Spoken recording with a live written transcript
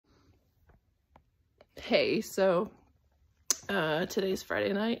Hey, so today's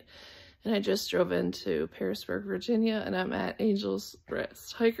Friday night, and I just drove into Pearisburg, Virginia, and I'm at Angel's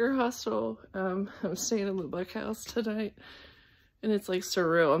Rest Hiker Hostel. I'm staying in the Bunkhouse tonight, and it's like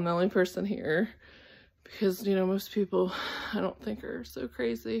surreal. I'm the only person here because, you know, most people I don't think are so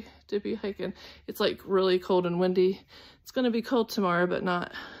crazy to be hiking. It's like really cold and windy. It's going to be cold tomorrow, but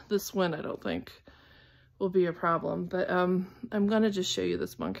not this wind, I don't think will be a problem. But I'm gonna just show you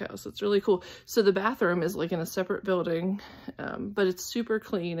this bunkhouse. It's really cool. So the bathroom is like in a separate building, but it's super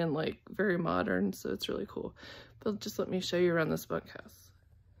clean and like very modern, so it's really cool. But just let me show you around this bunkhouse.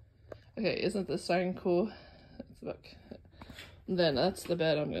 Okay, isn't this sign cool? That's the book. Then that's the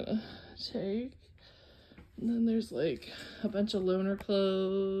bed I'm gonna take. And then there's like a bunch of loaner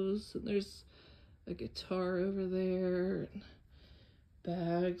clothes, and there's a guitar over there, and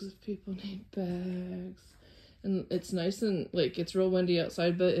bags if people need bags. And it's nice and like it's real windy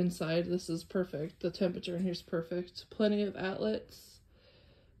outside, but inside this is perfect. The temperature in here's perfect. Plenty of outlets.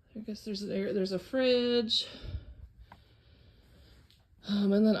 I guess there's there's a fridge.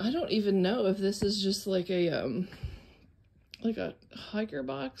 And then I don't even know if this is just like a hiker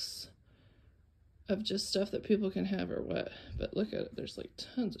box of just stuff that people can have or what. But look at it, there's like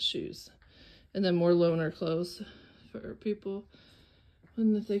tons of shoes. And then more loaner clothes for people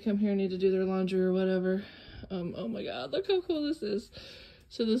when if they come here and need to do their laundry or whatever. Oh my god, look how cool this is.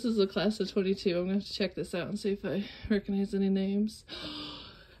 So this is the class of 22. I'm gonna have to check this out and see if I recognize any names.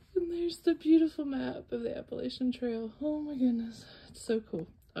 And there's the beautiful map of the Appalachian Trail. Oh my goodness, it's so cool.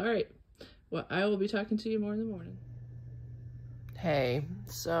 All right, well, I will be talking to you more in the morning. Hey,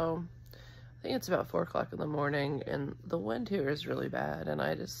 so I think it's about 4 o'clock in the morning, and the wind here is really bad, and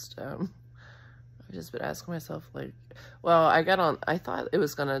I've just been asking myself, like, well, I thought it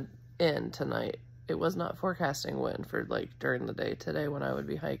was gonna end tonight. It was not forecasting wind for like during the day today when I would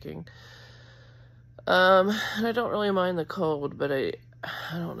be hiking. And I don't really mind the cold, but I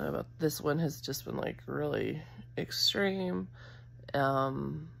don't know about this one has just been like really extreme.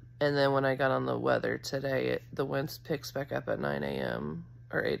 And then when I got on the weather today, the wind picks back up at 9 a.m.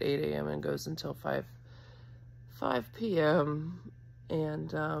 or 8 a.m. and goes until 5 p.m.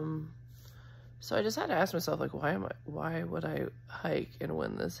 And so I just had to ask myself, like, why would I hike in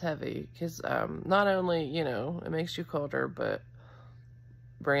wind this heavy? Because not only, you know, it makes you colder, but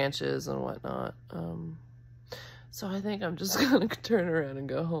branches and whatnot. So I think I'm just gonna turn around and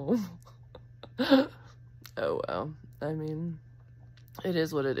go home. Oh well, I mean, it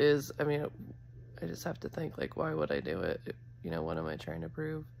is what it is. I mean, I just have to think, like, why would I do it? You know, what am I trying to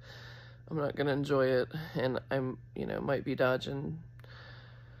prove? I'm not gonna enjoy it, and I'm, you know, might be dodging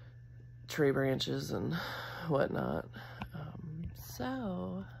tree branches and whatnot.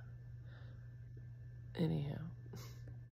 So anyhow.